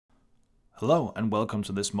Hello and welcome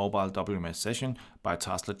to this Mobile WMS session by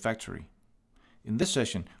Tasklet Factory. In this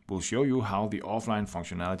session, we'll show you how the offline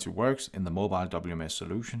functionality works in the Mobile WMS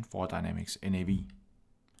solution for Dynamics NAV.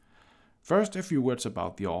 First, a few words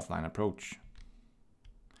about the offline approach.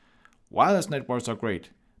 Wireless networks are great,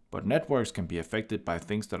 but networks can be affected by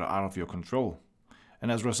things that are out of your control.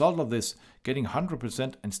 And as a result of this, getting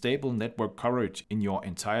 100% and stable network coverage in your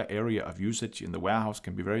entire area of usage in the warehouse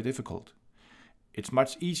can be very difficult. It's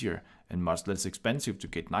much easier and much less expensive to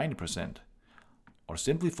get 90%, or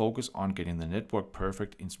simply focus on getting the network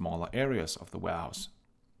perfect in smaller areas of the warehouse.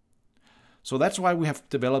 So that's why we have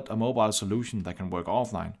developed a mobile solution that can work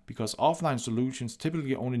offline, because offline solutions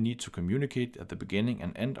typically only need to communicate at the beginning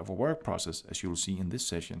and end of a work process, as you'll see in this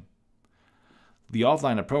session. The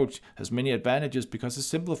offline approach has many advantages because it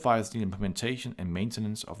simplifies the implementation and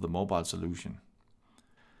maintenance of the mobile solution.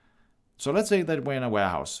 So let's say that we're in a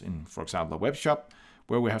warehouse, in for example a web shop,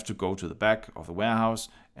 where we have to go to the back of the warehouse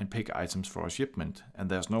and pick items for a shipment, and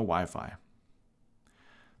there's no Wi-Fi.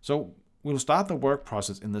 So we'll start the work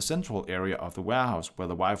process in the central area of the warehouse where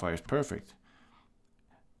the Wi-Fi is perfect.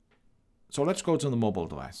 So let's go to the mobile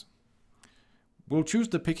device. We'll choose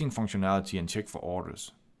the picking functionality and check for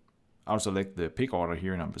orders. I'll select the pick order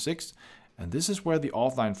here, number 6, and this is where the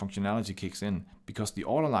offline functionality kicks in, because the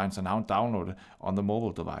order lines are now downloaded on the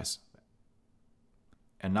mobile device.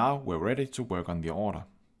 And now we're ready to work on the order.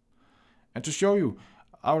 And to show you,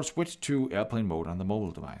 I'll switch to airplane mode on the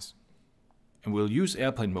mobile device. And we'll use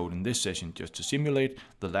airplane mode in this session just to simulate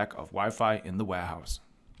the lack of Wi-Fi in the warehouse.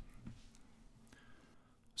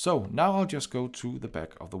 So now I'll just go to the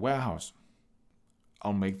back of the warehouse.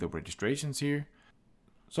 I'll make the registrations here.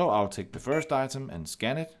 So I'll take the first item and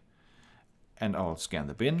scan it. And I'll scan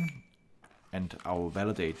the bin. And I'll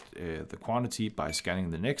validate the quantity by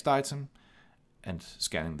scanning the next item, and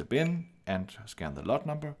scanning the bin, and scan the lot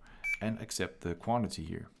number, and accept the quantity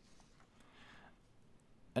here.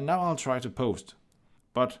 And now I'll try to post,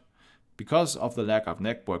 but because of the lack of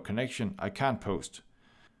network connection, I can't post.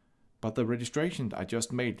 But the registrations I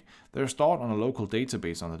just made, they're stored on a local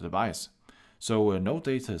database on the device, so no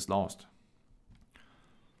data is lost.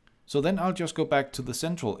 So then I'll just go back to the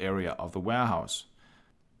central area of the warehouse,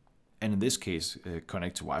 and in this case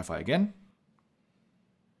connect to Wi-Fi again.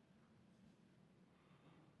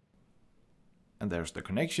 And there's the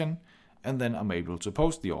connection, and then I'm able to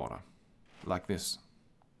post the order, like this.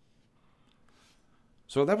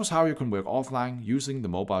 So that was how you can work offline using the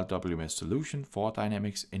Mobile WMS solution for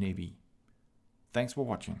Dynamics NAV. Thanks for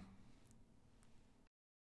watching.